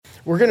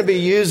We're going to be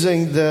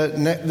using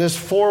this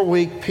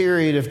 4-week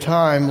period of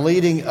time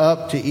leading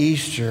up to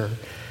Easter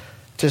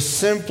to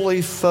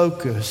simply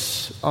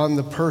focus on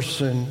the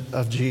person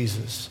of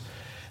Jesus.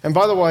 And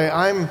by the way,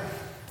 I'm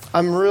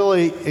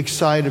really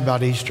excited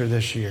about Easter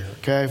this year,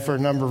 okay, for a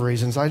number of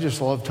reasons. I just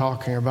love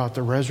talking about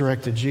the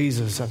resurrected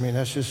Jesus. I mean,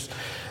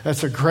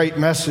 that's a great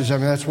message. I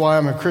mean, that's why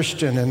I'm a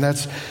Christian, and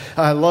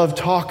I love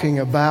talking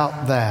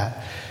about that.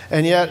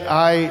 And yet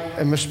I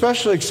am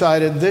especially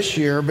excited this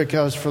year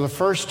because for the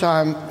first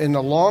time in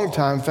a long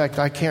time, in fact,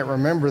 I can't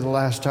remember the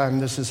last time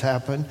this has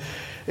happened,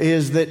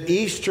 is that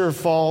Easter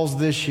falls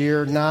this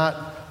year not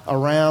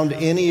around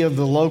any of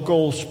the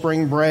local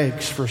spring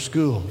breaks for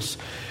schools.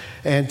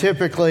 And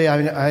typically,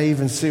 I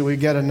even see we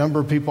get a number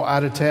of people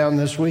out of town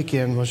this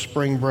weekend with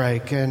spring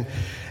break. And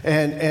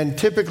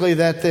typically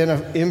that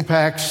then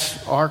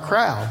impacts our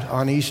crowd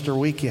on Easter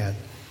weekend.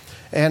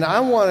 And I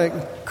want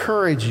to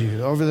encourage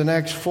you over the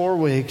next 4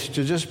 weeks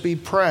to just be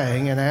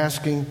praying and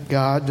asking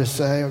God to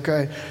say,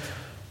 okay,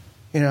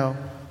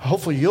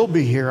 hopefully you'll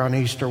be here on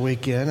Easter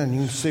weekend. And you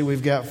can see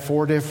we've got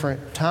 4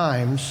 different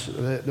times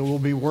that we'll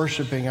be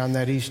worshiping on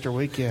that Easter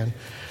weekend.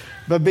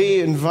 But be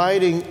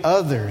inviting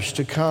others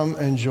to come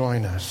and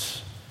join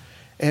us.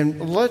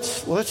 And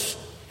let's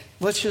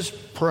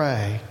just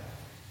pray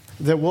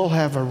that we'll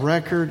have a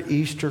record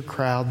Easter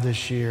crowd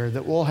this year,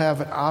 that we'll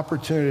have an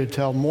opportunity to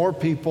tell more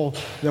people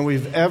than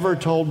we've ever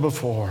told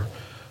before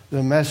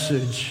the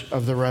message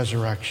of the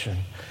resurrection.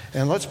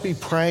 And let's be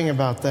praying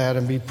about that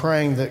and be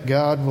praying that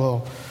God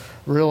will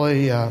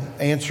really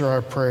answer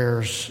our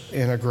prayers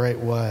in a great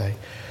way.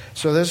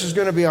 So this is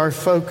going to be our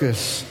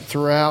focus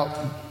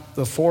throughout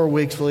the 4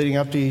 weeks leading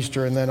up to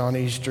Easter and then on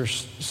Easter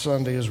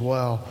Sunday as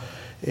well.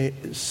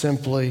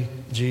 Simply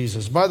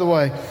Jesus. By the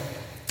way,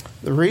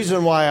 the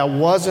reason why I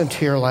wasn't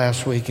here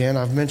last weekend,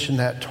 I've mentioned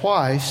that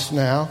twice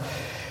now,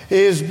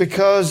 is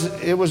because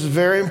it was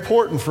very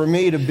important for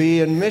me to be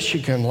in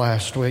Michigan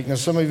last week. Now,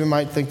 some of you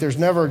might think there's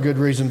never a good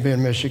reason to be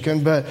in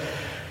Michigan, but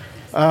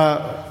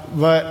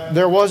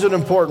there was an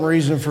important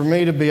reason for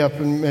me to be up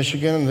in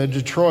Michigan in the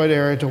Detroit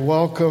area to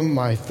welcome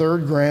my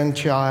 3rd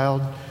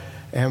grandchild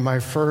and my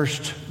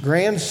 1st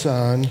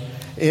grandson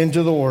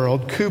into the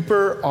world,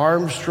 Cooper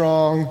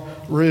Armstrong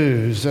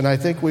Ruse. And I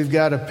think we've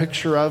got a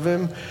picture of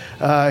him.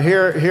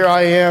 Here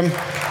I am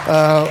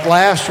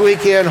last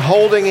weekend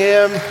holding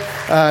him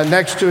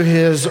next to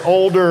his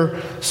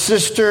older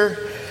sister.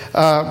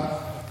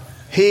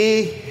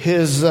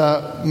 His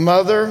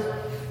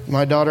mother,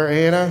 my daughter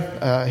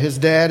Anna, his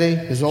daddy,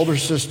 his older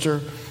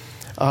sister,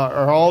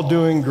 are all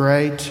doing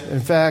great.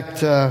 In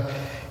fact,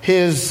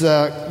 his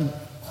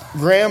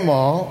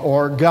grandma,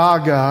 or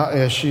Gaga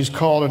as she's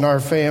called in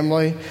our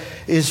family,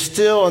 is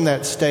still in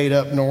that state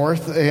up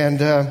north, and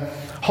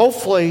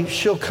hopefully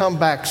she'll come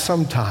back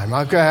sometime.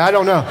 Okay, I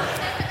don't know.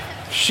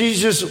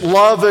 She's just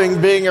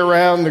loving being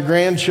around the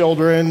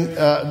grandchildren,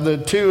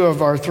 the 2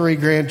 of our 3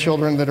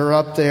 grandchildren that are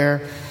up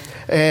there,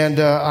 and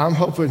I'm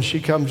hoping she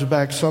comes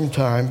back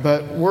sometime.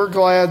 But we're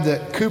glad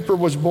that Cooper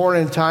was born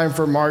in time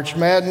for March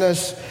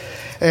Madness,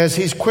 as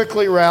he's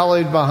quickly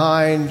rallied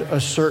behind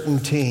a certain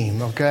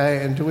team,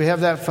 okay? And do we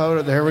have that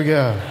photo? There we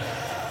go.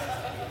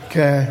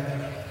 Okay.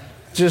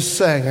 Just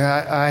saying,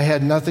 I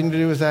had nothing to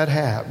do with that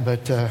hat,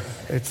 but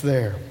it's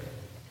there.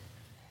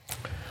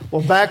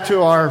 Well, back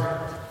to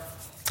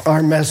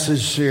our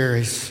message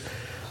series.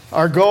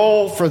 Our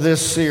goal for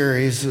this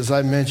series, as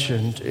I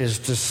mentioned, is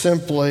to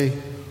simply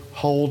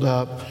hold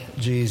up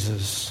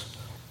Jesus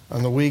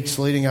on the weeks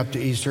leading up to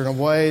Easter in a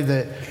way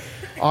that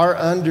our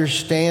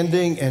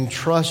understanding and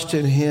trust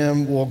in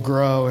Him will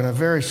grow in a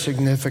very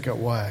significant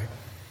way.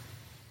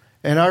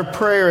 And our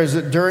prayer is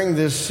that during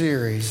this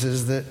series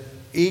is that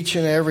each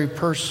and every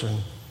person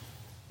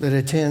that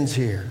attends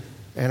here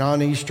and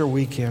on Easter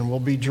weekend will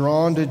be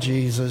drawn to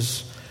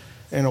Jesus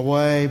in a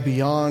way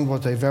beyond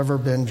what they've ever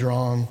been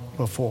drawn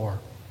before.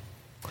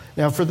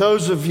 Now, for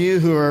those of you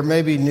who are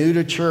maybe new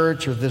to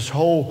church or this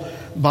whole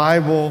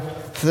Bible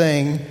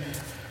thing,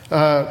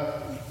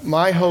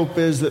 my hope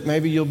is that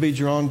maybe you'll be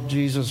drawn to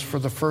Jesus for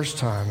the first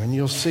time and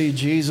you'll see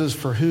Jesus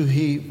for who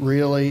He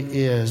really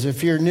is.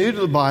 If you're new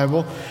to the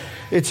Bible,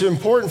 it's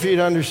important for you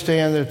to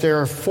understand that there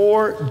are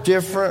 4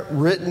 different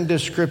written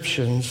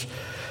descriptions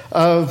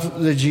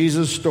of the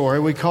Jesus story.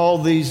 We call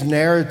these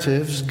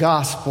narratives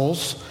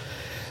Gospels.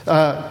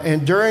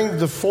 And during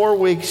the 4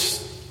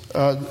 weeks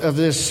of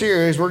this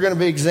series, we're going to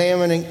be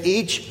examining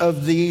each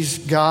of these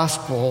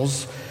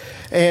Gospels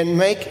and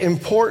make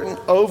important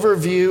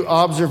overview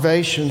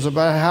observations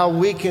about how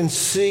we can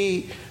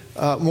see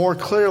more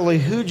clearly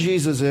who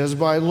Jesus is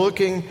by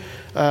looking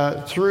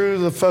through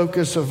the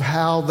focus of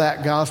how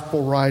that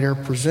gospel writer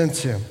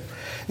presents Him.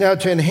 Now,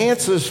 to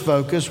enhance this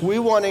focus, we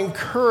want to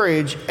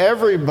encourage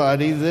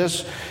everybody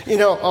this, a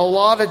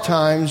lot of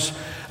times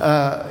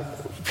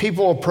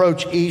people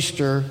approach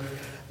Easter,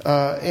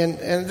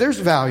 and there's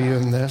value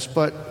in this,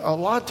 but a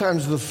lot of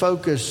times the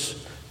focus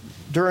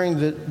during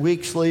the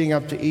weeks leading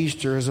up to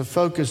Easter is a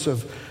focus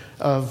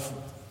of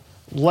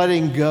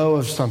letting go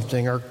of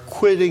something or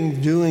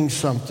quitting doing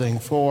something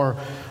for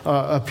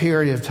a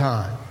period of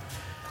time.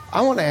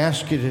 I want to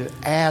ask you to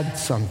add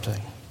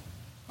something.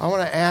 I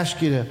want to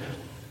ask you to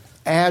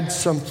add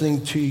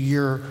something to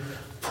your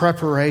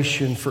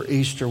preparation for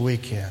Easter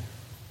weekend.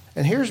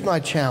 And here's my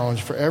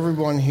challenge for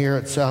everyone here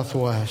at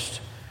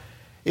Southwest,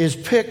 is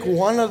pick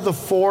one of the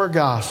four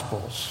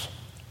Gospels.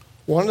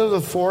 One of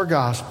the four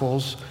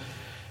Gospels,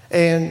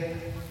 and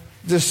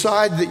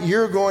decide that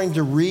you're going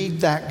to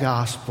read that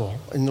Gospel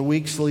in the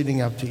weeks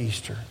leading up to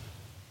Easter.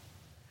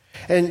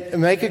 And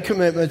make a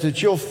commitment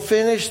that you'll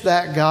finish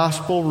that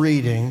Gospel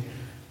reading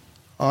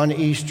on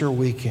Easter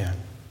weekend.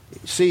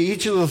 See,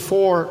 each of the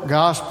four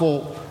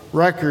Gospel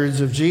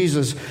records of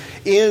Jesus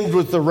end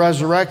with the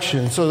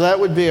resurrection. So that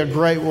would be a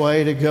great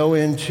way to go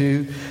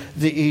into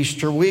the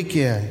Easter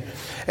weekend.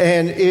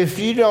 And if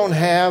you don't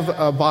have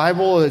a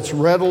Bible that's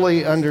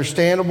readily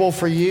understandable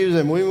for you,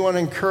 then we want to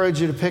encourage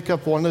you to pick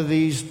up one of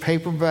these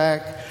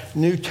paperback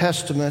New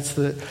Testaments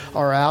that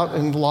are out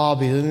in the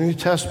lobby. The New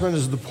Testament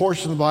is the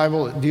portion of the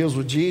Bible that deals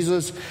with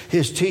Jesus,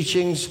 his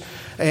teachings,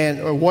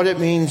 and what it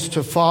means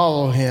to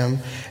follow him.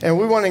 And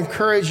we want to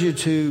encourage you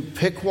to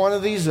pick one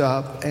of these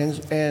up,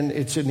 and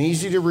it's an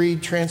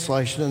easy-to-read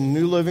translation, a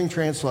New Living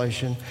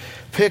Translation.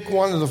 Pick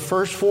one of the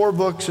first four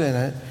books in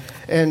it,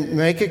 and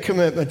make a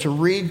commitment to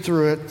read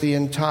through it, the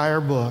entire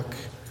book,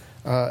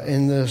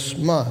 in this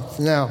month.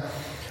 Now,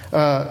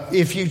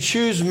 if you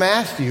choose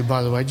Matthew,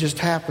 by the way, it just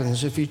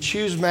happens. If you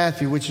choose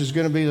Matthew, which is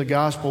going to be the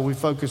gospel we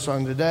focus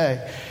on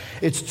today,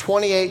 it's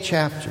 28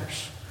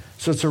 chapters.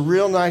 So it's a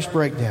real nice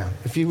breakdown.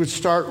 If you would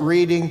start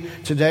reading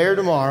today or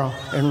tomorrow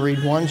and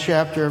read one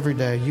chapter every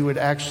day, you would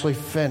actually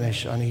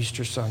finish on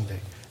Easter Sunday.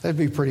 That'd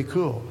be pretty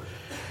cool.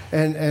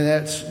 And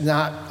that's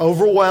not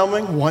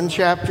overwhelming, one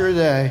chapter a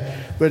day,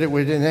 but it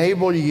would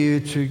enable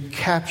you to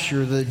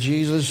capture the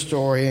Jesus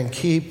story and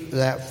keep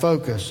that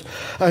focus.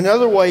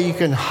 Another way you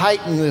can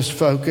heighten this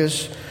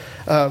focus,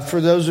 for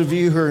those of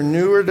you who are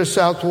newer to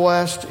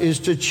Southwest, is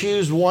to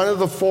choose one of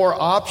the four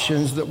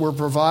options that we're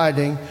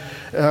providing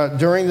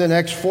during the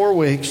next 4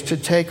 weeks to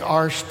take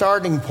our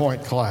Starting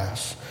Point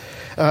class.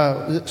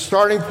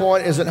 Starting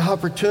Point is an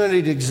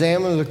opportunity to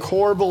examine the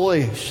core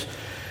beliefs.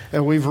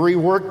 And we've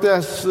reworked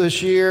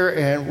this year,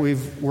 and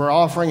we're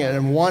offering it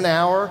in 1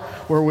 hour,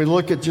 where we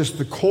look at just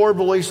the core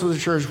beliefs of the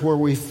church, where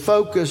we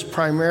focus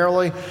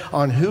primarily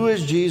on who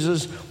is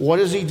Jesus, what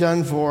has he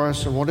done for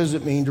us, and what does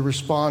it mean to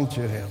respond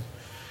to him.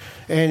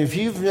 And if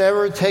you've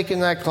never taken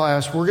that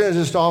class, we're going to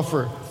just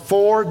offer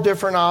 4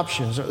 different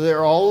options.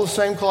 They're all the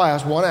same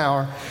class, 1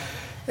 hour.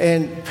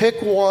 And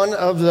pick one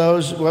of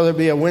those, whether it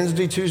be a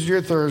Wednesday, Tuesday,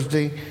 or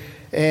Thursday,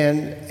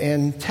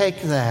 and take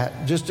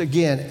that. Just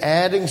again,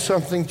 adding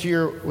something to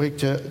your week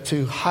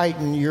to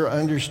heighten your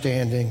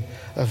understanding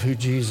of who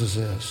Jesus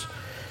is.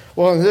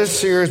 Well, in this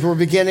series, we're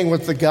beginning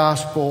with the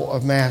Gospel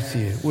of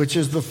Matthew, which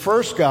is the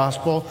first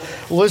gospel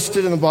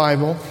listed in the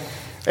Bible,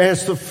 and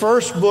it's the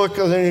first book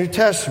of the New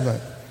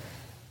Testament.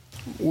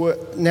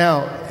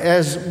 Now,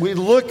 as we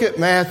look at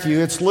Matthew,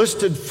 it's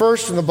listed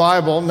first in the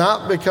Bible,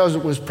 not because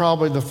it was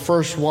probably the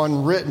first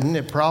one written.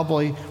 It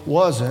probably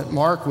wasn't.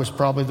 Mark was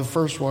probably the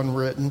first one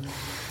written.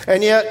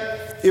 And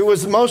yet, it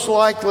was most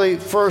likely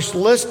first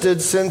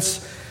listed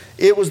since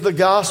it was the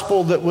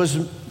gospel that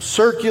was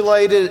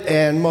circulated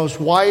and most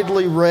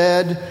widely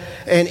read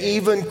and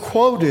even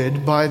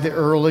quoted by the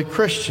early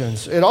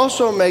Christians. It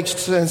also makes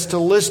sense to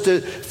list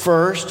it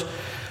first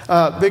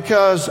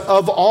because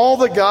of all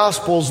the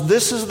Gospels,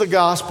 this is the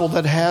Gospel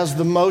that has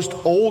the most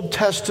Old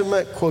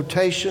Testament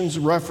quotations,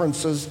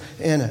 references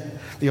in it.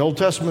 The Old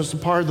Testament is the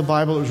part of the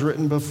Bible that was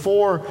written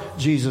before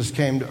Jesus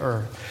came to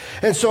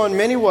earth. And so in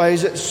many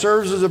ways, it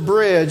serves as a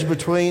bridge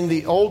between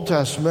the Old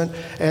Testament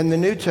and the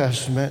New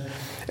Testament,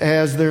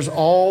 as there's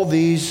all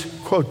these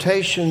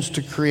quotations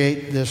to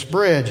create this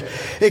bridge.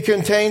 It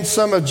contains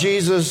some of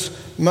Jesus'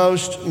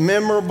 most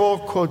memorable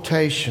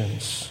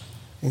quotations,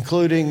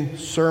 including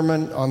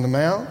Sermon on the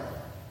Mount,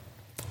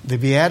 the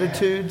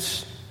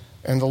Beatitudes,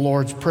 and the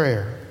Lord's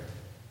Prayer.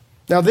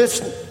 Now, this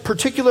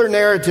particular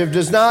narrative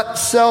does not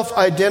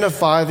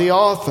self-identify the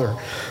author,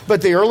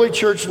 but the early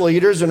church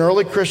leaders and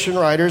early Christian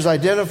writers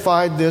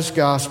identified this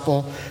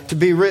gospel to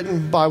be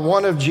written by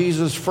one of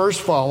Jesus'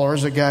 first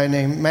followers, a guy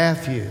named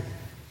Matthew,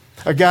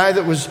 a guy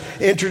that was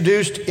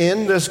introduced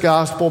in this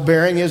gospel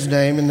bearing his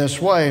name in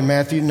this way,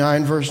 Matthew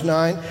 9, verse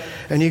 9.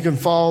 And you can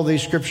follow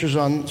these scriptures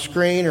on the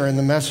screen or in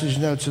the message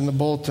notes in the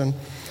bulletin.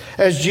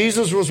 As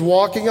Jesus was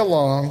walking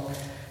along,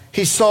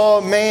 he saw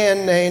a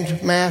man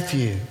named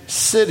Matthew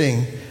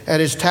sitting at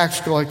his tax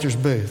collector's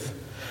booth.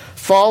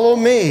 "Follow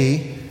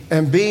me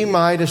and be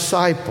my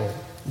disciple,"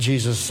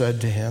 Jesus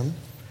said to him.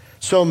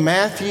 So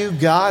Matthew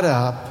got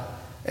up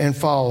and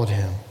followed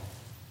him.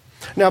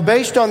 Now,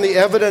 based on the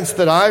evidence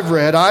that I've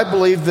read, I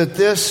believe that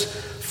this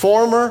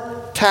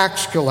former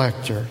tax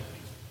collector,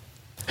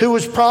 who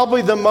was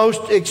probably the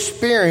most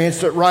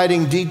experienced at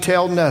writing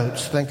detailed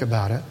notes, think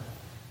about it,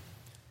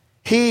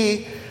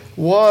 he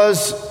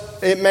was,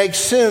 it makes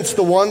sense,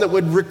 the one that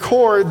would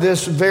record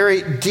this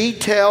very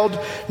detailed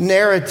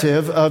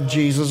narrative of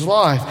Jesus'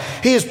 life.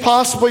 He is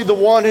possibly the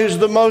one who's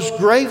the most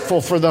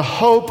grateful for the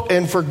hope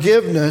and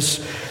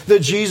forgiveness that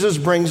Jesus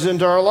brings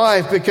into our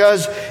life,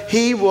 because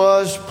he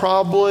was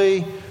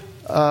probably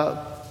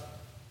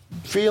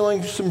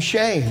feeling some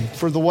shame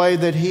for the way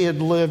that he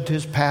had lived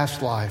his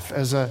past life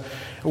as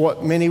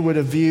what many would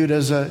have viewed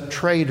as a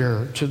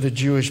traitor to the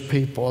Jewish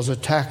people, as a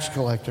tax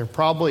collector,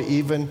 probably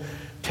even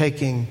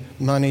taking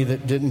money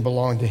that didn't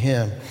belong to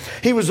him.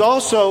 He was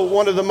also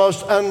one of the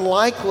most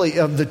unlikely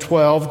of the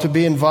 12 to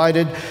be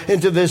invited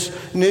into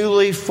this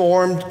newly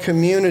formed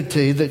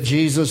community that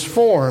Jesus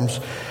forms.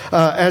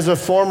 As a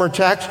former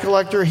tax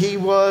collector, he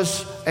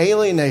was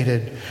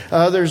alienated.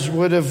 Others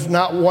would have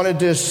not wanted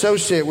to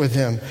associate with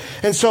him.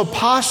 And so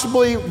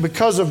possibly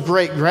because of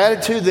great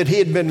gratitude that he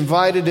had been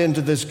invited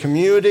into this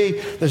community,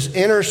 this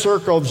inner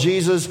circle of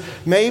Jesus,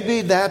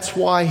 maybe that's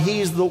why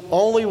he's the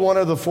only one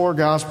of the four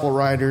gospel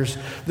writers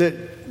that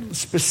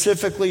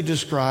specifically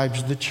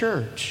describes the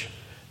church,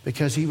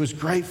 because he was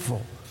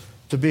grateful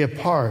to be a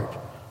part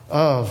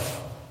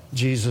of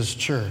Jesus'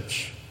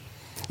 church.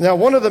 Now,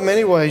 one of the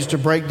many ways to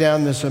break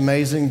down this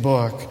amazing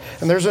book,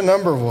 and there's a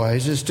number of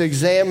ways, is to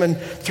examine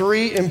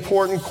three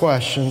important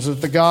questions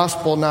that the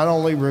gospel not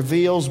only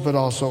reveals but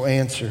also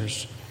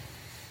answers.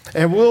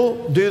 And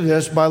we'll do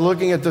this by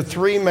looking at the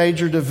three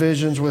major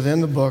divisions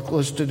within the book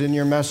listed in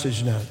your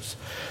message notes.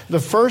 The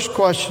first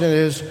question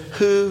is,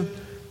 who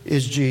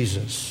is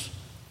Jesus?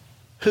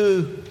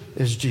 Who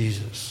is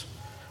Jesus?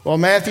 Well,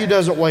 Matthew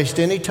doesn't waste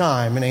any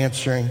time in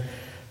answering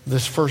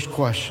this first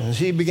question, as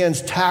he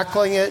begins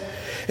tackling it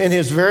in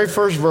his very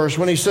first verse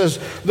when he says,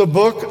 the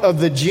book of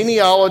the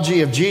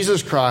genealogy of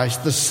Jesus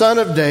Christ, the son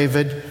of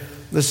David,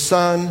 the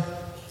son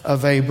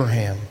of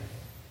Abraham.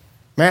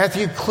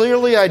 Matthew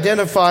clearly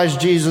identifies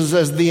Jesus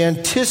as the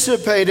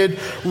anticipated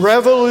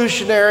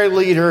revolutionary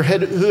leader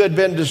who had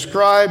been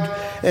described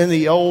in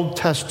the Old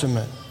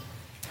Testament.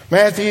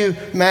 Matthew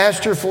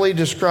masterfully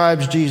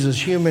describes Jesus'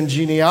 human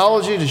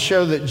genealogy to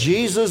show that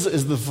Jesus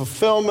is the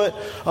fulfillment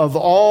of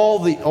all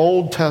the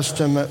Old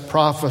Testament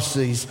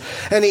prophecies.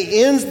 And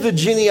he ends the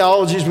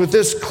genealogies with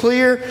this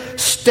clear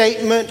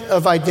statement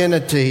of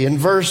identity. In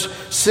verse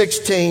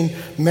 16,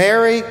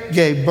 Mary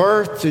gave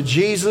birth to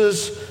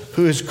Jesus,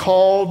 who is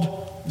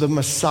called the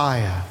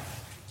Messiah.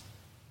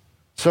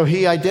 So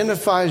he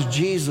identifies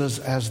Jesus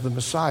as the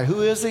Messiah.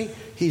 Who is he?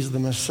 He's the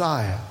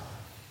Messiah.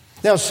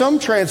 Now, some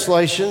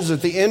translations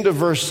at the end of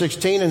verse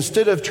 16,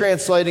 instead of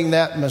translating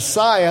that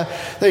Messiah,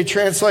 they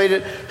translate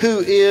it, who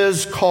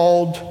is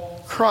called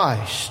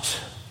Christ.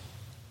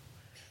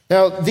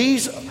 Now,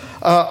 these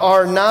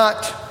are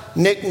not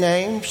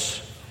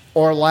nicknames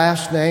or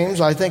last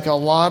names. I think a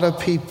lot of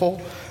people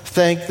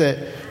think that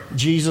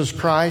Jesus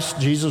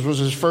was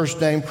his first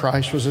name,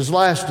 Christ was his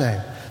last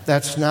name.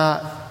 That's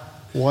not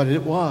what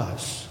it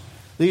was.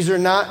 These are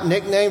not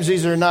nicknames.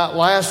 These are not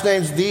last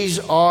names. These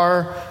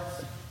are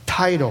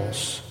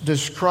titles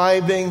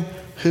describing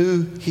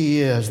who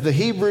he is. The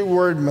Hebrew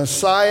word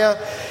Messiah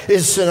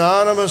is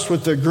synonymous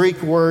with the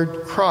Greek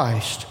word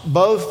Christ.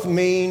 Both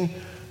mean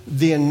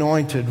the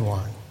anointed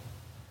one.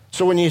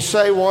 So when you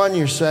say one,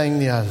 you're saying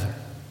the other.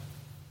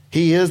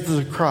 He is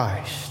the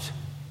Christ.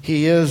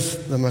 He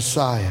is the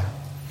Messiah.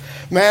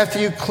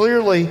 Matthew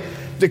clearly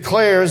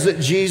declares that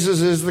Jesus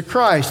is the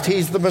Christ.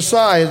 He's the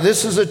Messiah.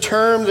 This is a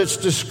term that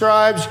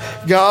describes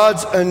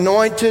God's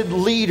anointed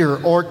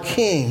leader or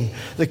king.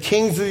 The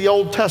kings of the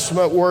Old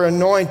Testament were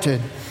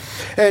anointed.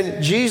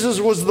 And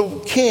Jesus was the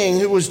king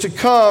who was to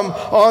come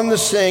on the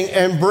scene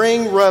and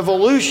bring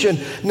revolution.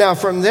 Now,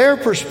 from their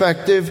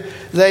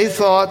perspective, they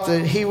thought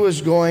that he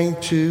was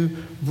going to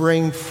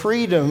bring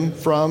freedom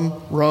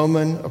from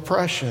Roman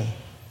oppression.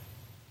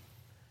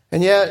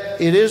 And yet,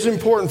 it is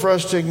important for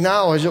us to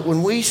acknowledge that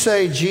when we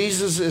say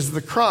Jesus is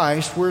the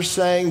Christ, we're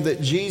saying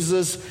that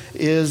Jesus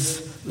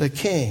is the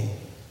King.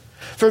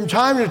 From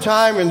time to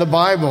time in the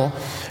Bible,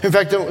 in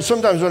fact,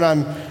 sometimes when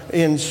I'm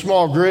in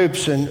small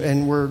groups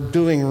and we're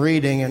doing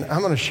reading, and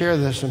I'm going to share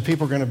this and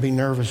people are going to be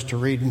nervous to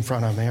read in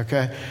front of me,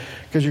 okay?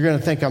 Because you're going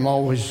to think I'm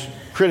always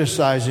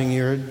criticizing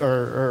you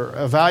or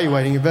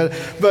evaluating you.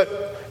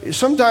 But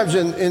sometimes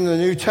in the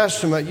New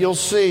Testament, you'll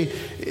see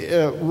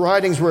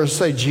writings where it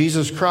say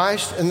Jesus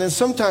Christ, and then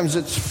sometimes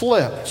it's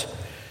flipped,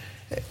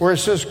 where it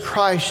says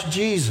Christ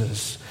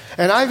Jesus.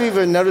 And I've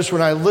even noticed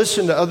when I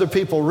listen to other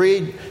people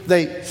read,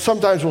 they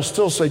sometimes will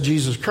still say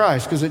Jesus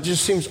Christ, because it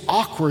just seems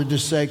awkward to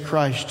say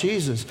Christ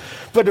Jesus.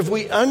 But if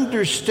we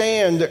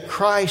understand that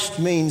Christ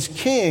means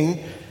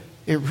king,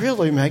 it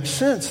really makes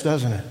sense,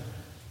 doesn't it?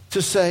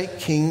 To say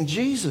King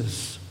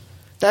Jesus.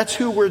 That's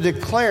who we're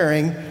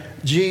declaring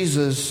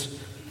Jesus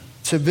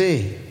to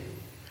be.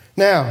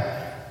 Now,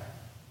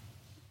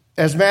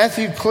 as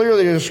Matthew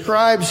clearly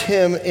describes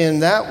him in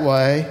that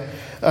way,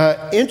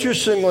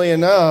 interestingly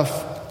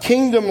enough,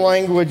 kingdom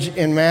language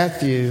in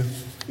Matthew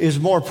is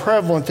more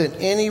prevalent than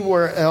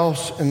anywhere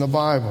else in the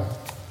Bible.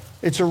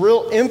 It's a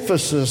real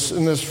emphasis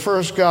in this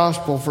first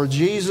gospel for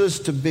Jesus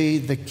to be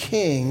the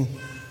king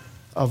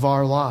of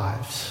our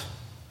lives.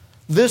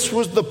 This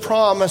was the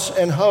promise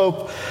and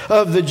hope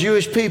of the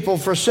Jewish people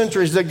for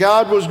centuries, that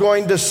God was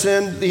going to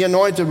send the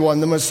anointed one,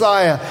 the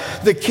Messiah,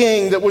 the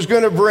king that was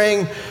going to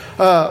bring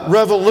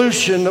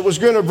revolution that was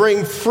going to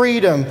bring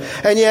freedom.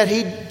 And yet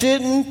he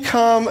didn't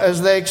come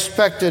as they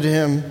expected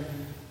him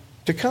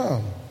to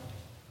come.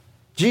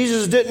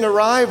 Jesus didn't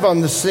arrive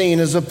on the scene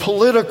as a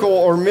political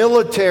or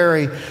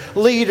military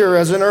leader,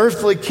 as an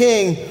earthly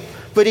king,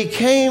 but he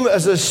came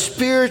as a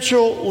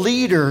spiritual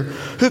leader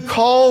who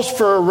calls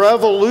for a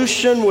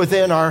revolution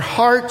within our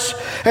hearts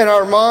and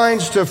our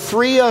minds to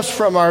free us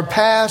from our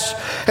past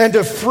and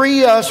to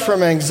free us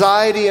from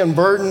anxiety and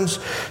burdens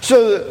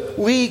so that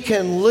we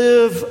can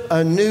live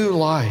a new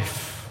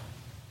life.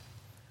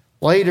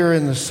 Later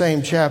in the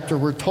same chapter,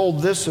 we're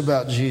told this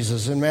about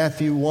Jesus in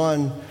Matthew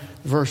 1,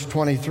 verse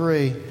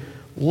 23.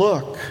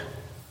 Look,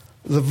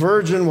 the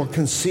virgin will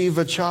conceive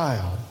a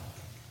child.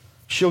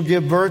 She'll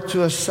give birth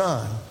to a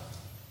son,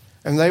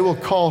 and they will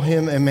call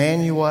him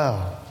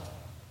Emmanuel,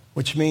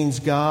 which means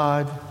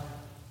God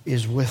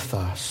is with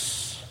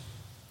us.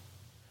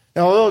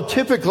 Now, although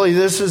typically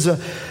this is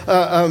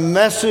a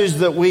message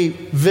that we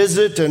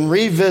visit and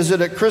revisit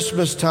at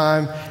Christmas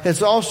time,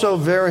 it's also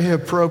very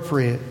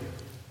appropriate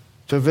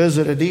to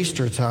visit at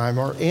Easter time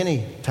or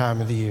any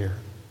time of the year.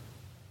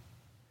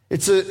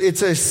 It's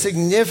a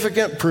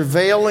significant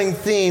prevailing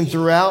theme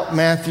throughout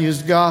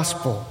Matthew's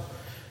gospel.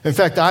 In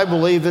fact, I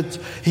believe that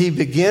he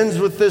begins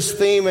with this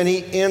theme and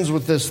he ends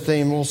with this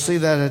theme. We'll see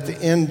that at the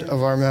end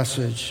of our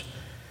message.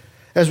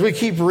 As we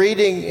keep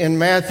reading in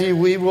Matthew,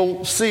 we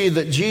will see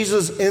that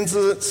Jesus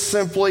isn't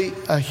simply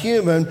a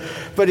human,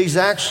 but he's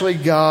actually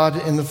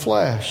God in the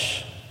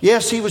flesh.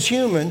 Yes, he was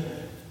human.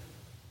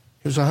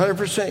 He was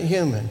 100%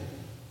 human,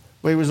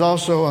 but he was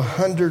also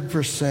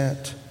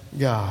 100%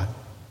 God.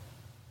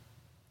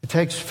 It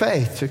takes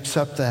faith to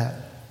accept that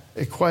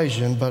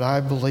equation, but I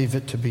believe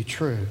it to be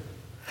true.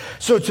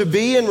 So to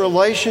be in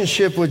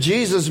relationship with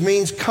Jesus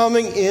means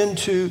coming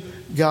into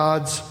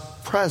God's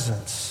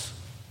presence.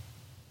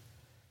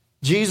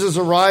 Jesus'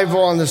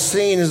 arrival on the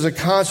scene is a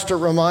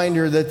constant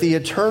reminder that the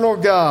eternal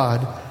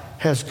God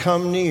has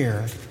come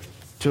near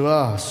to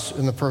us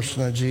in the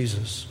person of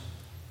Jesus.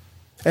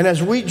 And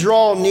as we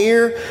draw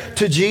near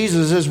to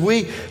Jesus, as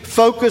we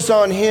focus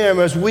on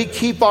him, as we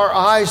keep our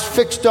eyes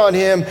fixed on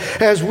him,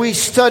 as we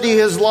study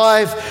his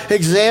life,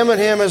 examine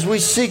him, as we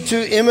seek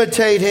to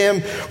imitate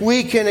him,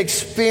 we can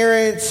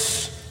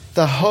experience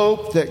the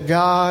hope that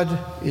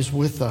God is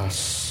with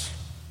us.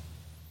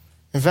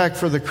 In fact,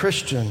 for the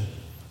Christian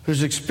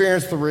who's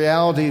experienced the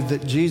reality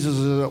that Jesus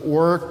is at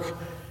work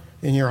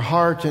in your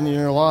heart and in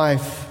your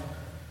life,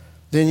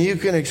 then you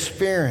can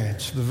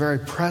experience the very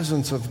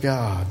presence of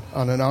God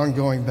on an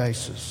ongoing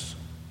basis.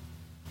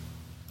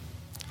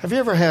 Have you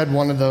ever had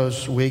one of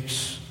those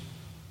weeks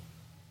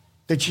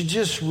that you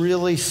just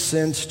really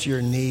sensed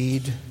your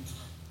need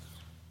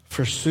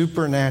for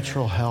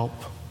supernatural help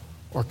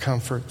or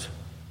comfort?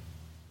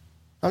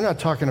 I'm not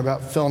talking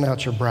about filling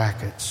out your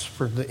brackets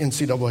for the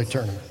NCAA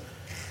tournament.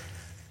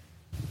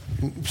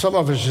 Some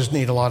of us just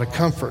need a lot of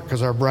comfort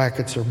because our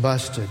brackets are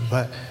busted,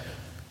 but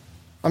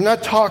I'm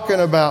not talking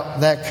about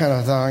that kind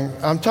of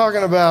thing. I'm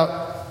talking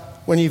about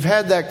when you've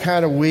had that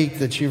kind of week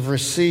that you've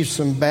received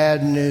some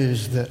bad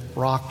news that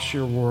rocks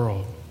your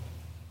world.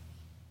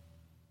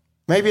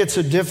 Maybe it's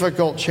a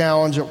difficult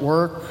challenge at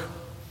work,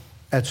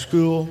 at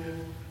school,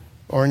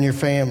 or in your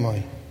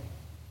family.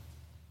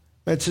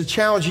 It's a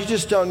challenge you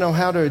just don't know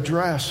how to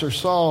address or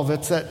solve.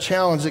 It's that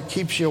challenge that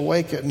keeps you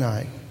awake at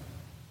night.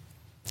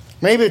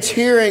 Maybe it's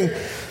hearing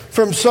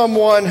from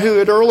someone who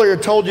had earlier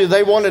told you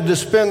they wanted to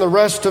spend the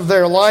rest of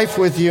their life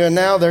with you, and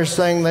now they're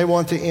saying they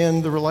want to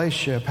end the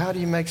relationship. How do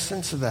you make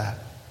sense of that?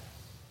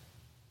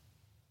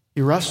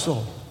 You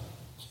wrestle.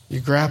 You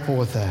grapple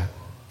with that.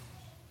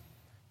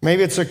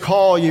 Maybe it's a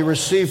call you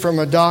receive from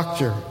a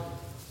doctor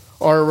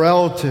or a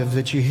relative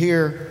that you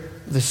hear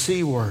the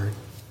C word.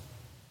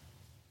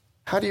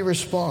 How do you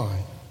respond?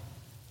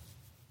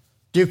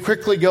 Do you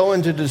quickly go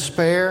into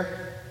despair?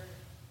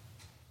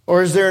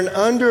 Or is there an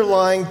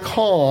underlying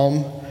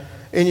calm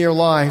in your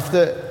life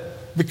that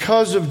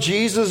because of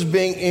Jesus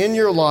being in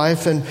your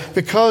life and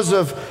because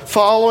of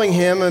following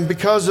him and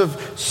because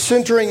of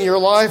centering your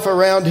life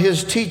around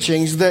his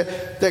teachings,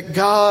 that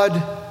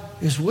God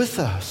is with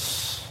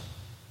us,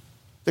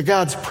 that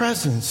God's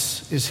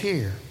presence is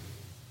here?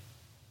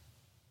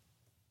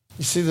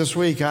 You see, this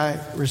week I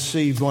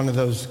received one of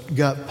those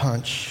gut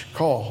punch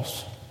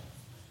calls.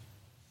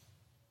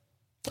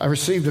 I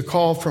received a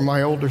call from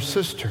my older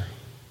sister.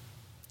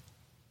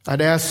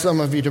 I'd asked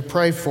some of you to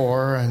pray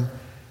for her, and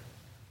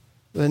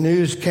the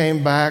news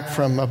came back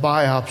from a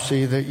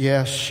biopsy that,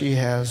 yes, she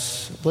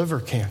has liver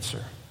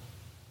cancer.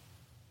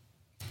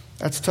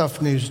 That's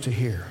tough news to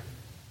hear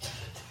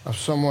of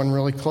someone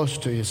really close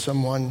to you,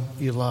 someone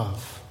you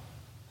love.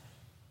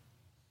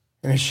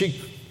 And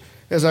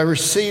as I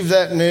received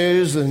that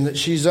news and that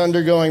she's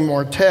undergoing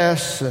more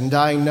tests and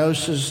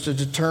diagnosis to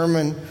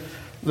determine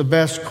the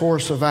best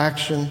course of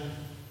action,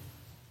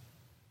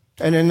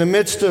 and in the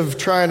midst of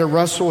trying to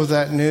wrestle with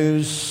that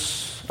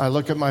news, I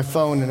look at my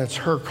phone and it's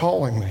her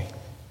calling me.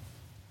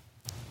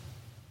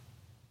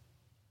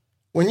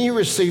 When you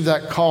receive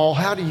that call,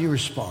 how do you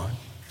respond?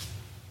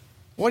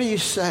 What do you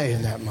say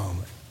in that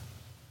moment?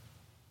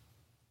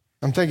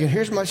 I'm thinking,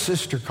 here's my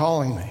sister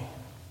calling me,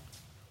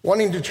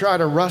 wanting to try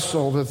to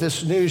wrestle with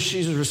this news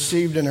she's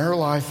received in her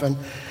life.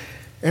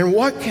 And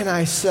what can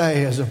I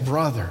say as a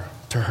brother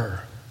to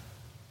her?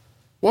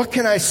 What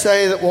can I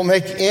say that will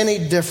make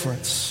any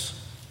difference?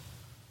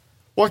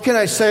 What can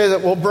I say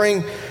that will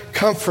bring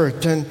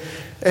comfort? And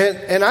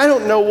I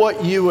don't know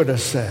what you would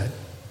have said,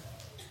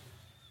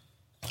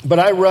 but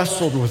I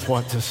wrestled with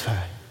what to say.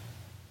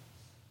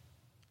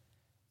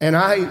 And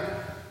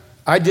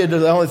I did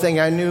the only thing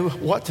I knew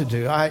what to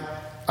do.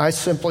 I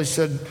simply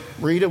said,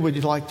 Rita, would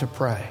you like to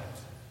pray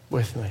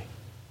with me?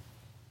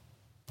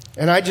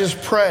 And I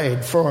just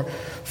prayed for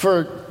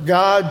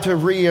God to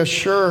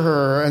reassure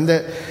her, and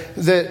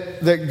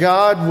that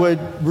God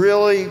would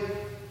really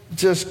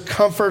just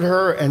comfort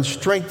her and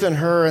strengthen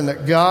her, and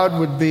that God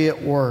would be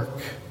at work.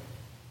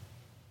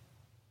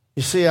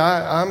 You see,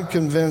 I'm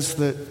convinced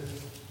that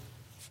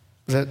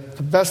the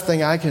best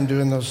thing I can do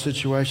in those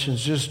situations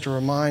is just to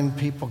remind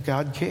people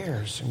God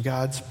cares and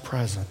God's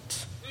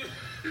present.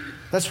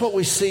 That's what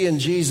we see in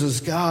Jesus.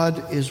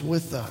 God is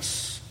with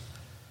us.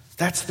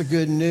 That's the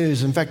good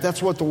news. In fact,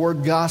 that's what the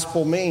word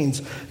gospel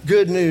means.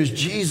 Good news.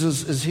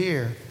 Jesus is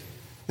here.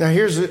 Now,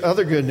 here's the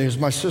other good news.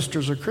 My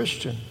sister's a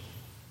Christian,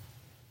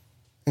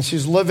 and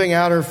she's living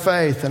out her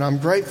faith, and I'm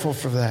grateful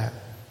for that.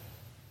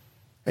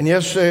 And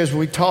yesterday, as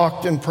we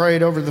talked and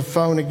prayed over the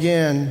phone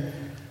again,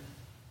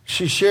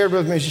 she shared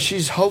with me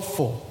she's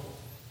hopeful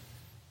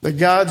that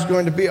God's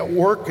going to be at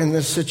work in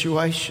this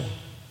situation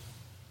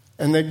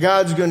and that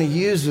God's going to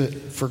use it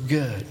for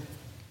good.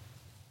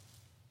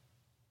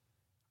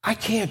 I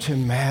can't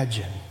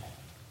imagine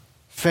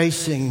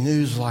facing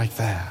news like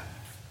that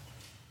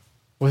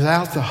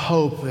without the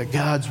hope that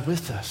God's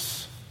with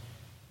us.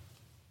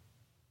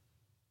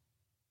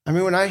 I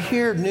mean, when I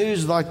hear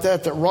news like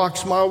that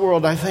rocks my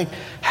world, I think,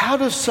 how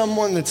does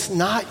someone that's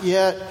not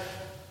yet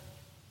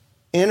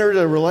entered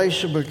a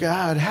relationship with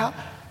God,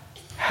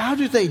 how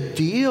do they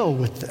deal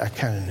with that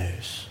kind of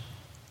news?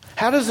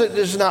 How does it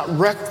just not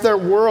wreck their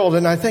world?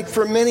 And I think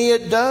for many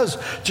it does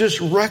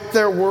just wreck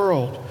their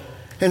world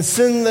and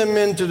send them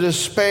into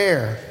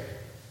despair.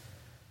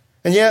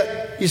 And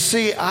yet, you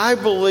see, I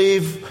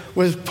believe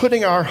with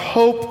putting our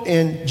hope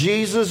in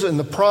Jesus and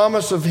the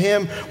promise of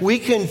Him, we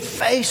can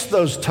face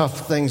those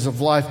tough things of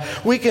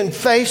life. We can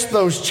face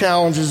those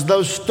challenges,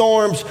 those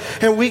storms,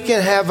 and we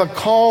can have a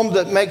calm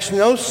that makes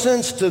no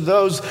sense to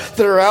those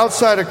that are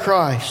outside of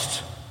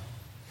Christ.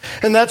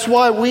 And that's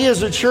why we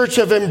as a church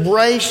have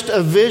embraced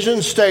a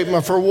vision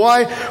statement for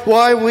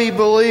why we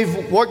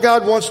believe what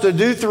God wants to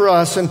do through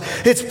us. And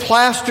it's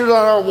plastered on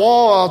our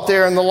wall out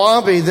there in the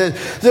lobby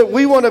that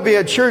we want to be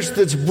a church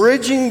that's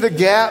bridging the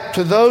gap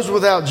to those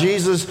without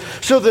Jesus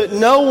so that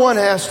no one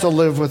has to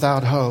live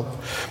without hope.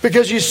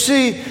 Because you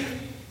see,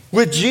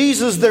 with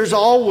Jesus, there's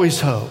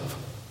always hope.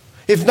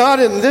 If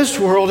not in this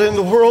world, in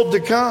the world to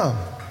come.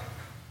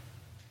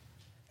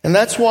 And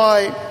that's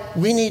why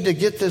we need to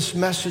get this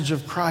message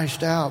of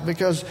Christ out,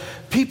 because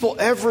people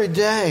every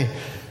day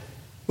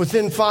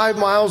within 5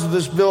 miles of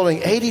this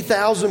building,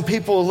 80,000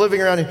 people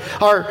living around here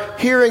are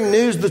hearing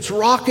news that's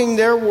rocking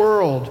their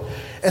world,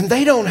 and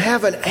they don't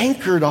have an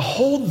anchor to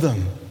hold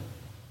them,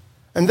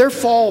 and they're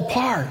fall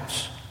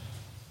apart.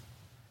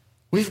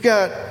 We've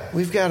got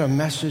a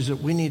message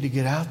that we need to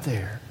get out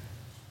there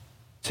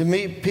to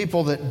meet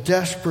people that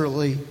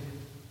desperately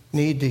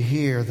need to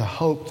hear the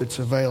hope that's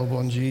available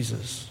in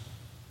Jesus.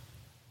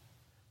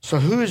 So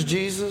who is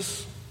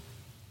Jesus?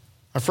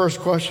 Our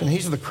first question,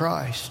 He's the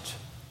Christ.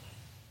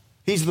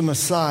 He's the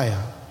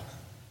Messiah.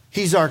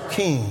 He's our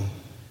King.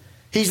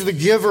 He's the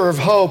giver of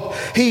hope.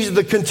 He's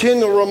the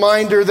continual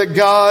reminder that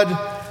God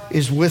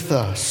is with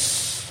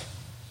us.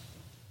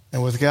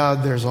 And with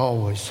God, there's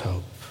always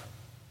hope.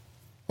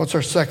 What's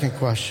our second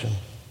question?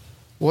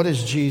 What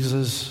is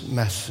Jesus'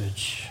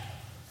 message?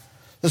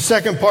 The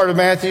second part of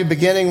Matthew,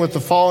 beginning with the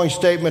following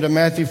statement of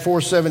Matthew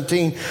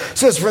 4:17,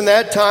 says, "From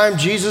that time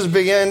Jesus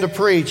began to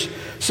preach,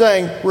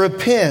 saying,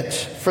 'Repent,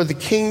 for the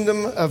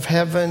kingdom of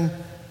heaven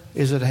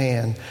is at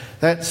hand.'"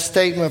 That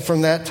statement,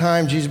 "From that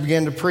time Jesus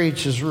began to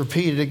preach," is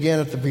repeated again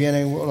at the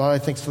beginning, well, I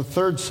think it's the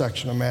third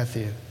section of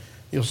Matthew.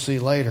 You'll see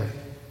later.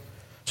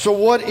 So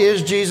what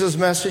is Jesus'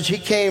 message? He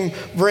came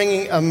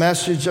bringing a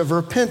message of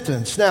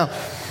repentance. Now,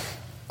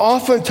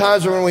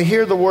 oftentimes when we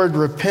hear the word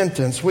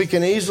repentance, we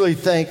can easily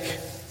think,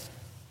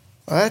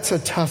 well, that's a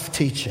tough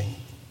teaching.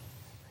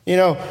 You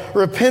know,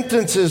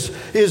 repentance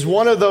is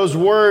one of those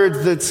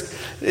words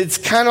it's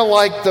kind of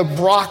like the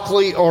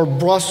broccoli or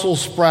Brussels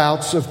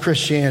sprouts of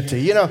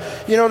Christianity. You know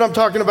what I'm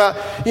talking about?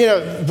 You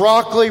know,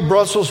 broccoli,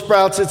 Brussels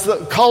sprouts, it's the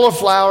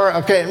cauliflower.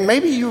 Okay,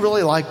 maybe you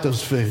really like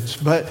those foods,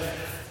 but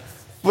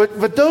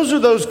those are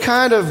those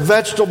kind of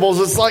vegetables.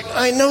 It's like,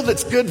 I know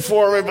that's good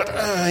for me, but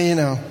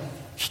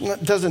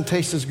it doesn't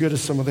taste as good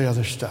as some of the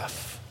other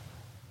stuff.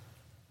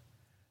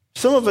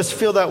 Some of us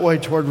feel that way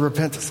toward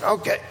repentance.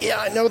 Okay, yeah,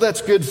 I know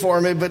that's good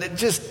for me, but it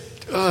just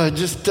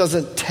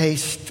doesn't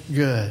taste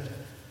good.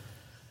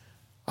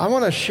 I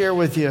want to share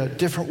with you a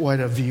different way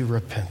to view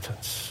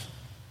repentance.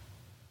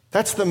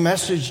 That's the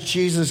message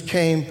Jesus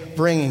came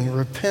bringing,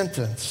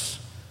 repentance.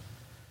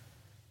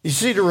 You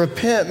see, to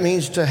repent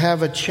means to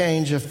have a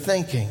change of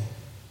thinking.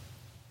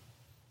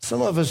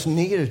 Some of us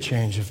need a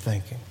change of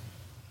thinking.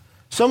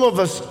 Some of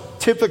us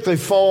typically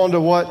fall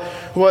into what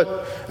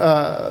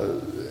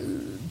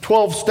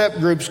 12-step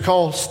groups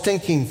call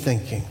stinking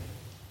thinking,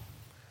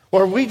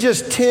 where we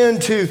just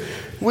tend to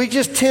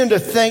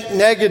think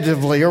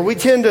negatively, or we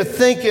tend to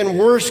think in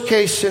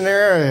worst-case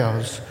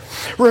scenarios.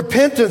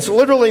 Repentance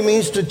literally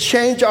means to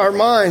change our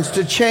minds,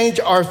 to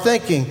change our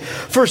thinking.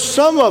 For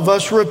some of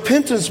us,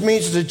 repentance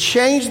means to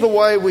change the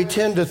way we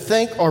tend to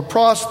think or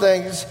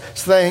process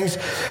things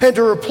and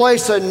to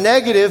replace a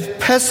negative,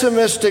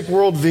 pessimistic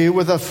worldview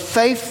with a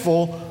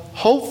faithful,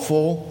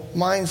 hopeful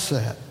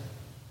mindset.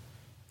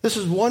 This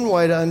is one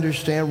way to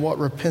understand what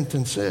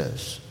repentance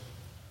is.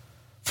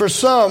 For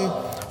some,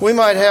 we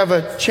might have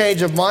a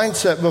change of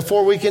mindset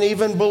before we can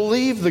even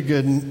believe the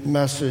good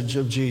message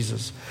of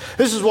Jesus.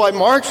 This is why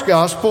Mark's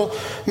gospel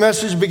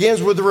message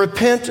begins with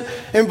repent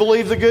and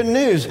believe the good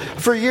news.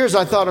 For years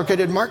I thought, okay,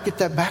 did Mark get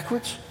that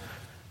backwards?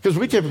 Because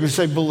we typically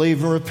say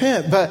believe and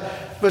repent.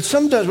 But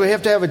sometimes we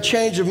have to have a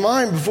change of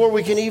mind before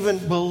we can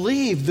even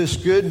believe this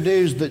good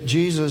news that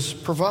Jesus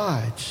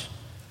provides.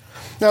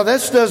 Now,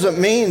 this doesn't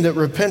mean that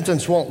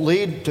repentance won't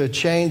lead to a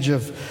change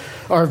of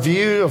our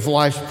view of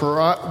life's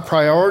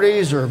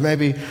priorities, or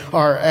maybe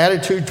our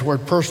attitude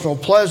toward personal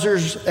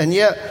pleasures. And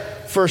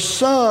yet, for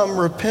some,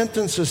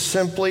 repentance is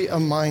simply a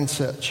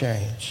mindset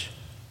change.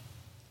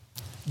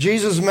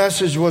 Jesus'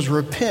 message was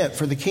repent,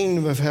 for the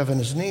kingdom of heaven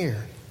is near.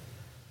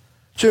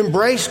 To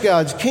embrace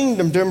God's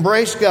kingdom, to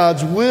embrace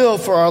God's will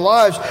for our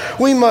lives,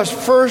 we must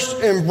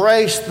first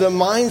embrace the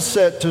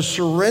mindset to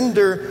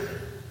surrender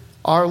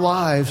our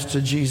lives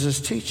to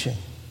Jesus' teaching.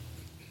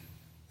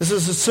 This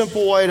is a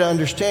simple way to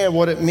understand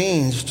what it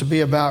means to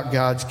be about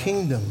God's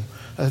kingdom.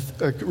 A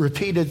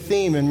repeated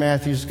theme in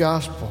Matthew's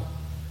gospel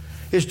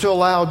is to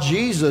allow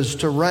Jesus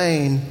to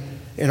reign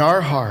in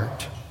our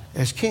heart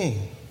as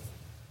King.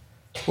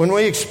 When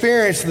we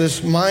experience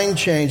this mind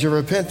change of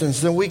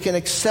repentance, then we can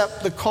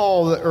accept the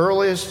call the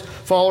earliest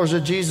followers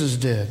of Jesus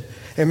did.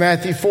 In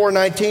Matthew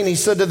 4:19, he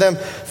said to them,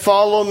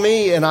 "Follow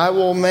me, and I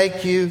will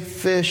make you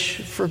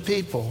fish for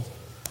people."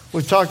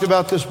 We've talked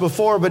about this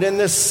before, but in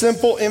this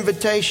simple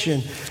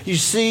invitation, you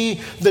see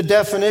the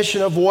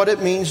definition of what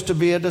it means to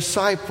be a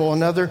disciple,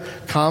 another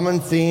common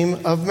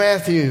theme of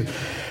Matthew,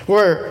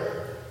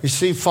 where you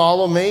see,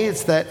 follow me,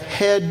 it's that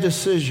head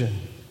decision,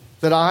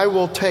 that I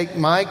will take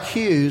my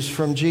cues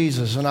from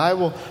Jesus and I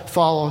will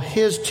follow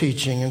his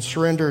teaching and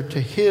surrender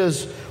to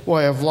his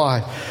way of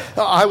life.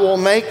 I will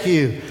make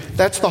you,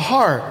 that's the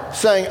heart,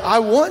 saying, I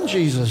want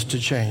Jesus to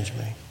change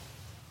me.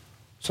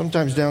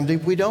 Sometimes down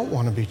deep, we don't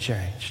want to be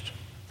changed.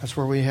 That's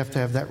where we have to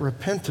have that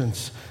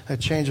repentance, that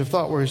change of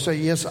thought, where we say,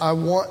 yes, I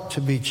want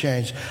to be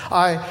changed.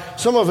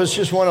 Some of us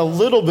just want a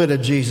little bit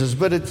of Jesus,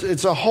 but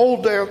it's a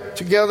whole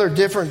together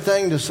different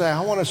thing to say,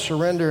 I want to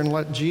surrender and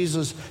let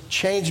Jesus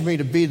change me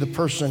to be the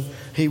person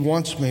he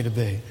wants me to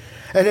be.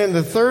 And in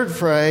the third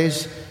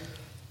phrase,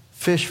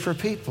 fish for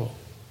people.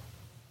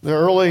 The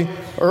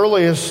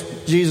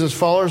earliest Jesus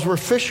followers were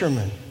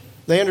fishermen.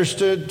 They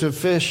understood to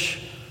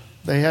fish,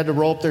 they had to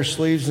roll up their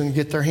sleeves and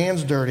get their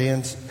hands dirty.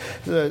 And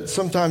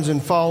sometimes in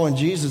following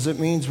Jesus, it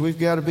means we've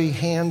got to be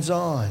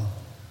hands-on,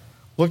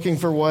 looking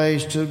for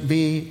ways to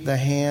be the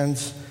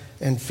hands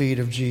and feet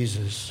of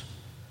Jesus.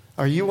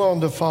 Are you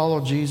willing to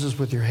follow Jesus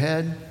with your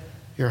head,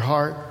 your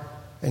heart,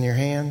 and your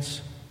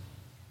hands?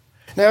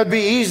 Now, it'd be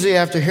easy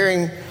after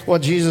hearing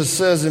what Jesus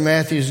says in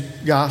Matthew's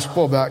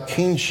gospel about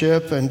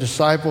kingship and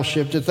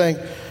discipleship to think,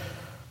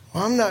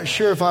 well, I'm not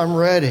sure if I'm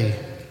ready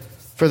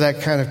for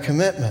that kind of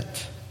commitment.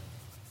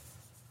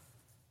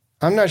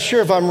 I'm not sure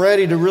if I'm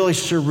ready to really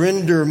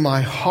surrender my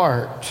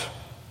heart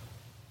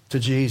to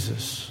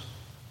Jesus.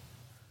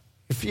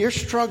 If you're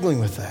struggling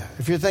with that,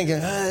 if you're thinking,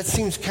 that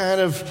seems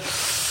kind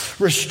of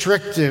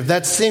restrictive,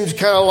 that seems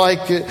kind of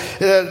like,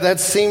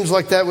 that seems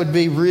like that would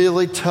be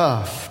really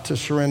tough to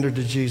surrender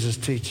to Jesus'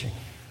 teaching.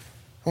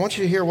 I want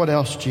you to hear what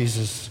else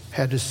Jesus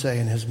had to say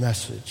in his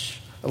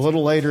message. A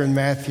little later in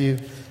Matthew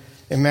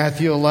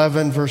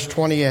 11, verse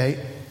 28,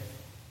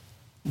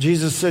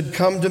 Jesus said,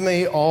 "Come to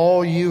me,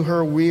 all you who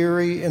are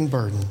weary and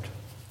burdened,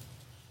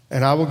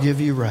 and I will give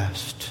you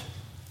rest.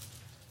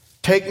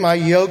 Take my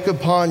yoke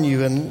upon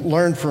you and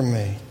learn from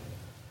me,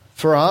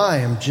 for I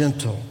am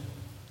gentle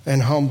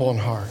and humble in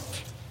heart,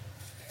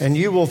 and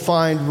you will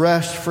find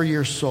rest for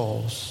your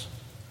souls.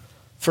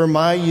 For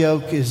my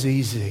yoke is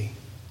easy,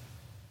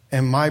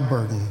 and my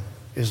burden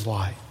is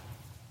light."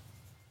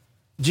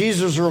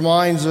 Jesus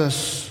reminds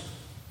us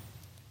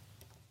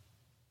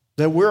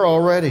that we're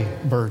already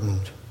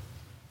burdened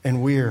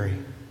and weary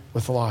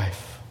with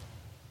life.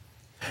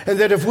 And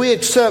that if we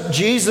accept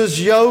Jesus'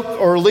 yoke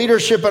or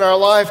leadership in our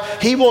life,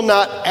 he will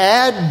not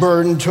add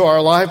burden to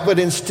our life, but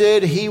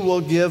instead he will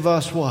give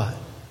us what?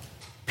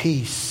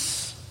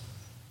 Peace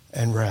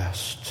and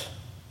rest.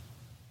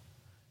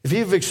 If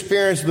you've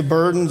experienced the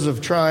burdens of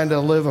trying to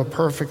live a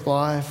perfect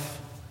life,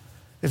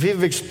 if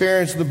you've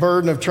experienced the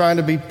burden of trying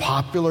to be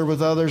popular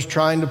with others,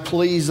 trying to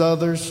please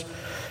others,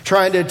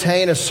 trying to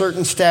attain a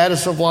certain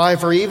status of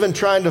life, or even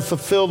trying to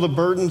fulfill the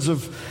burdens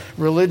of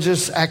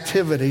religious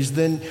activities,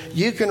 then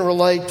you can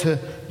relate to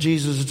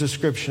Jesus'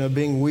 description of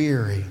being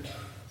weary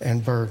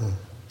and burdened.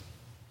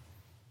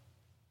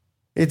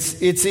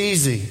 It's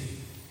easy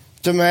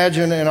to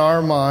imagine in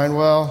our mind,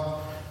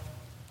 well,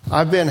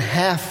 I've been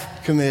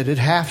half committed,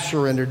 half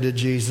surrendered to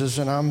Jesus,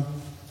 and I'm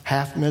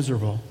half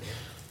miserable.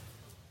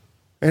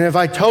 And if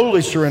I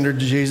totally surrender to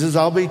Jesus,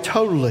 I'll be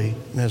totally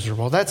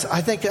miserable. That's,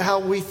 I think, how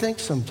we think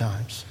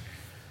sometimes.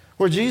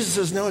 Where Jesus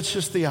says, no, it's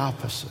just the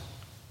opposite.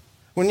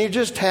 When you're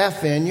just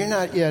half in, you're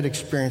not yet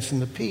experiencing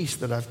the peace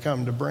that I've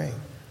come to bring.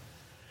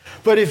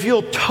 But if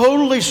you'll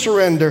totally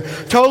surrender,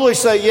 totally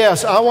say,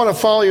 yes, I want to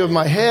follow you with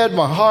my head,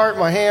 my heart,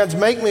 my hands,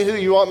 make me who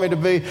you want me to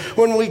be.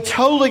 When we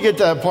totally get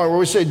to that point where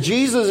we say,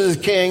 Jesus is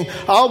king,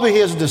 I'll be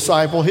his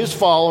disciple, his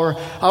follower,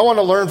 I want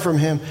to learn from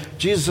him.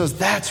 Jesus says,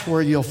 that's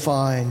where you'll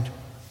find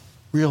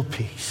real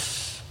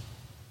peace.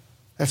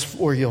 That's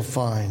where you'll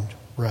find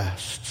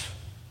rest.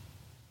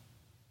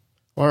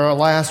 Or our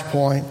last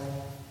point,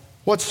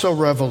 what's so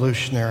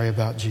revolutionary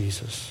about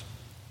Jesus?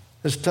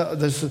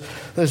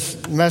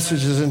 This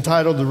message is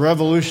entitled The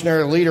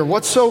Revolutionary Leader.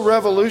 What's so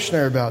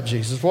revolutionary about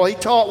Jesus? Well, he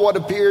taught what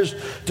appears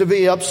to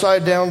be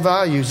upside down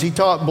values. He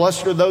taught,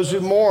 blessed are those who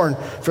mourn,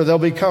 for they'll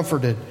be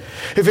comforted.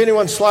 If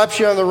anyone slaps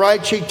you on the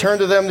right cheek, turn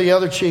to them the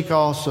other cheek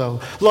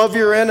also. Love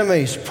your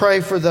enemies. Pray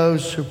for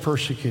those who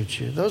persecute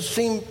you. Those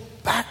seem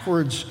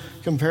backwards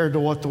compared to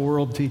what the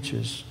world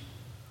teaches.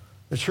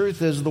 The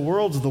truth is, the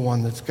world's the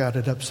one that's got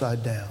it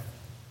upside down.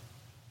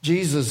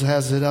 Jesus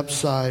has it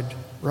upside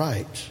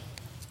right.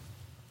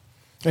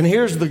 And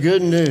here's the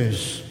good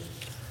news.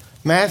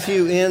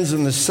 Matthew ends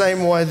in the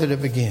same way that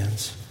it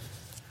begins.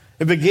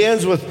 It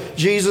begins with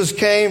Jesus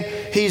came,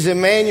 he's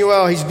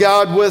Emmanuel, he's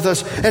God with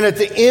us. And at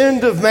the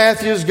end of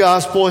Matthew's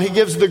gospel, he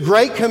gives the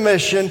Great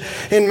Commission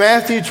in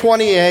Matthew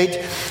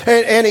 28.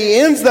 And he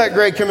ends that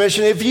Great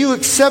Commission. If you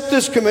accept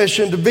this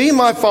commission to be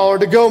my follower,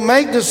 to go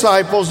make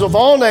disciples of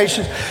all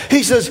nations,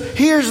 he says,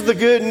 here's the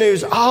good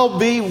news. I'll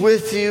be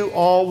with you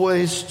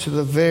always to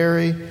the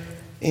very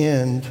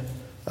end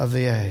of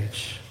the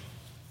age.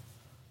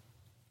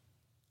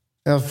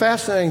 Now, the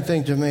fascinating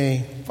thing to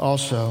me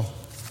also,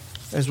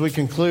 as we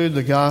conclude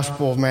the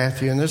Gospel of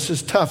Matthew, and this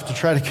is tough to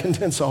try to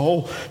condense a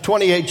whole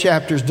 28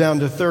 chapters down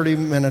to 30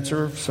 minutes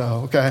or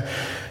so, okay,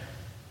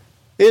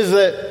 is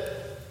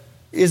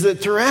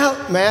that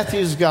throughout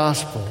Matthew's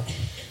Gospel,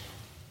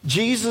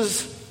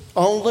 Jesus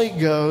only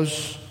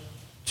goes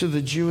to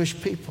the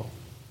Jewish people.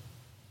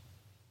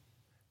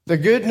 The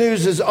good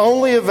news is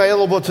only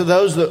available to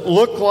those that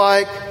look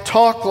like,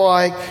 talk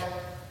like,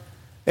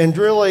 and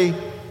really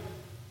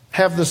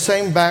have the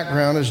same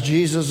background as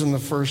Jesus and the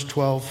first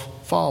 12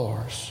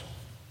 followers.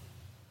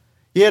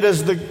 Yet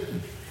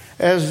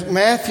as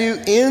Matthew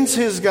ends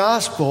his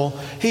gospel,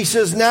 he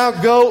says, now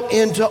go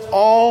into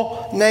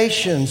all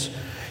nations.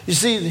 You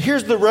see,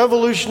 here's the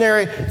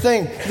revolutionary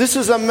thing. This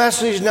is a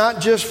message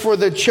not just for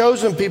the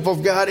chosen people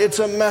of God, it's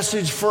a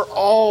message for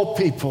all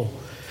people.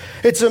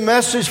 It's a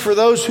message for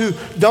those who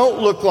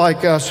don't look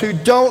like us, who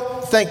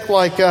don't think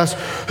like us,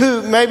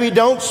 who maybe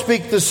don't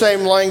speak the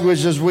same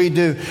language as we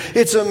do.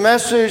 It's a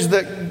message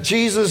that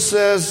Jesus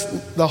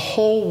says the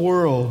whole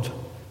world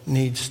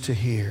needs to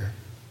hear.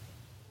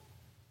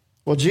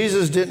 Well,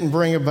 Jesus didn't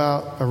bring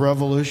about a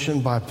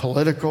revolution by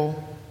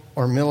political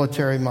or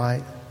military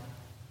might,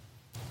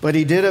 but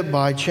he did it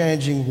by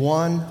changing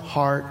one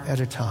heart at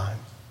a time.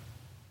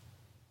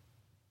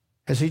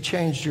 Has he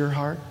changed your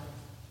heart?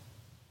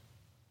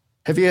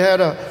 Have you had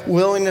a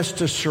willingness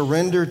to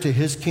surrender to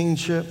his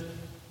kingship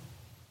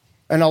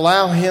and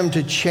allow him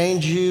to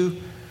change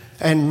you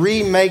and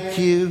remake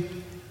you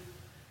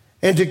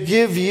and to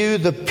give you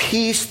the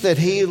peace that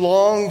he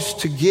longs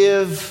to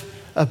give,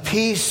 a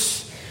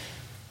peace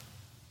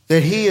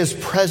that he is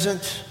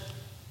present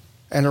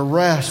and a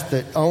rest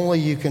that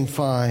only you can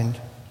find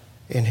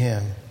in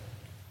him?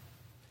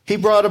 He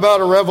brought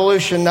about a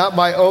revolution not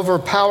by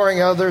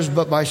overpowering others,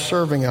 but by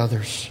serving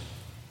others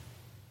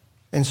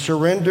and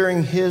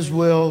surrendering his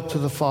will to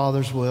the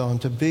Father's will,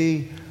 and to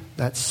be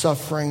that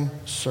suffering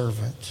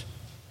servant.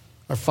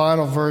 Our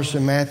final verse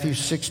in Matthew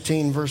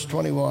 16, verse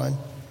 21.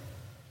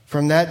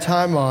 From that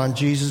time on,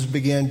 Jesus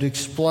began to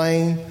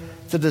explain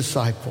to the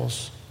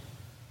disciples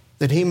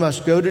that he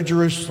must go to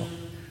Jerusalem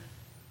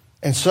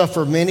and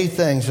suffer many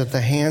things at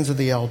the hands of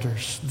the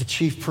elders, the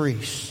chief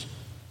priests,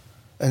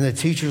 and the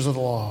teachers of the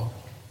law,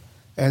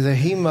 and that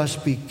he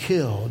must be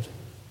killed,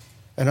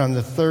 and on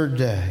the third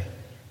day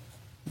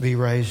be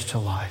raised to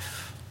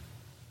life.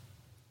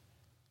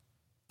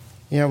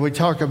 You know, we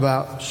talk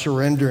about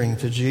surrendering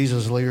to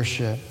Jesus'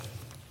 leadership.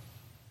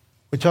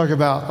 We talk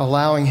about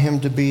allowing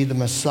him to be the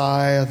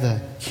Messiah,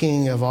 the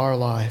King of our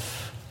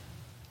life.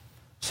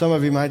 Some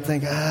of you might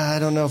think, I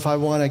don't know if I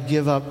want to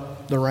give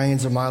up the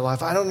reins of my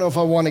life. I don't know if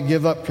I want to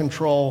give up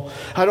control.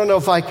 I don't know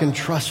if I can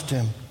trust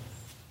him.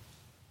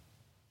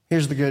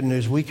 Here's the good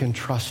news. We can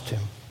trust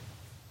him.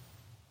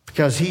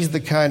 Because he's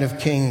the kind of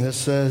king that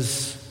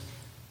says,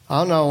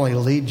 I'll not only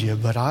lead you,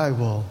 but I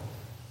will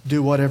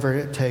do whatever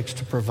it takes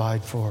to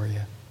provide for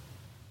you.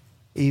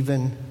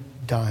 even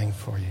dying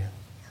for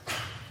you.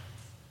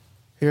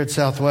 Here at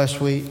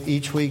Southwest, we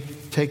each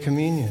week take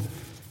communion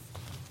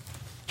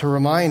to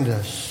remind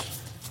us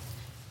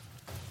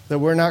that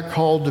we're not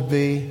called to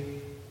be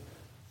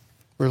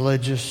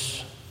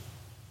religious.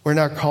 We're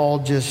not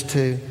called just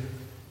to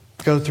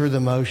go through the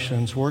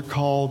motions. We're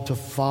called to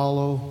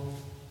follow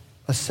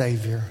a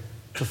Savior,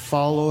 to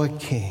follow a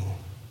King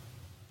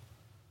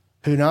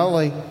who not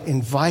only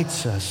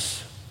invites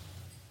us,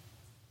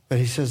 but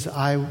he says,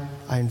 I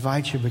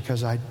invite you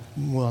because I'm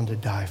willing to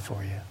die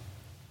for you.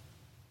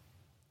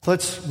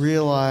 Let's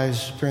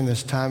realize during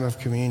this time of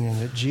communion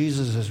that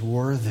Jesus is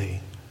worthy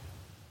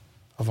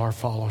of our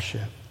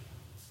fellowship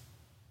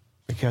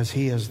because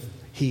he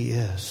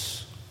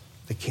is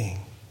the King.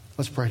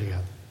 Let's pray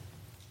together.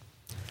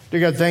 Dear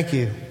God, thank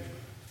you.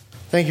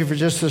 Thank you for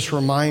just this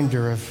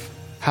reminder of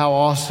how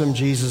awesome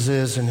Jesus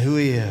is and who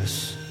he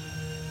is.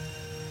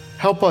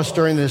 Help us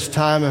during this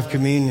time of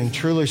communion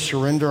truly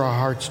surrender our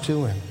hearts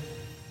to him.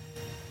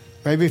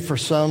 Maybe for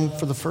some,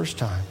 for the first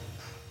time.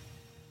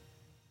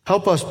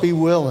 Help us be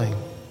willing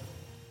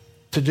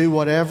to do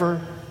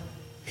whatever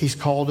he's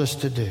called us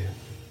to do.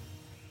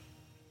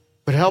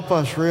 But help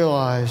us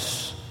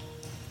realize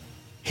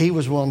he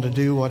was willing to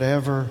do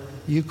whatever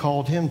you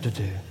called him to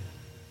do,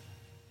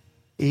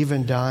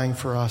 even dying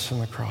for us on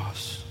the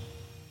cross.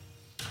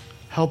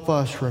 Help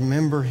us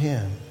remember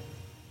him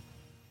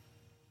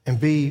and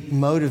be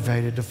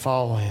motivated to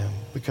follow him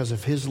because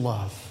of his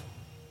love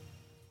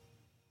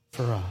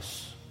for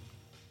us.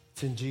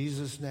 It's in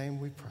Jesus' name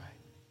we pray.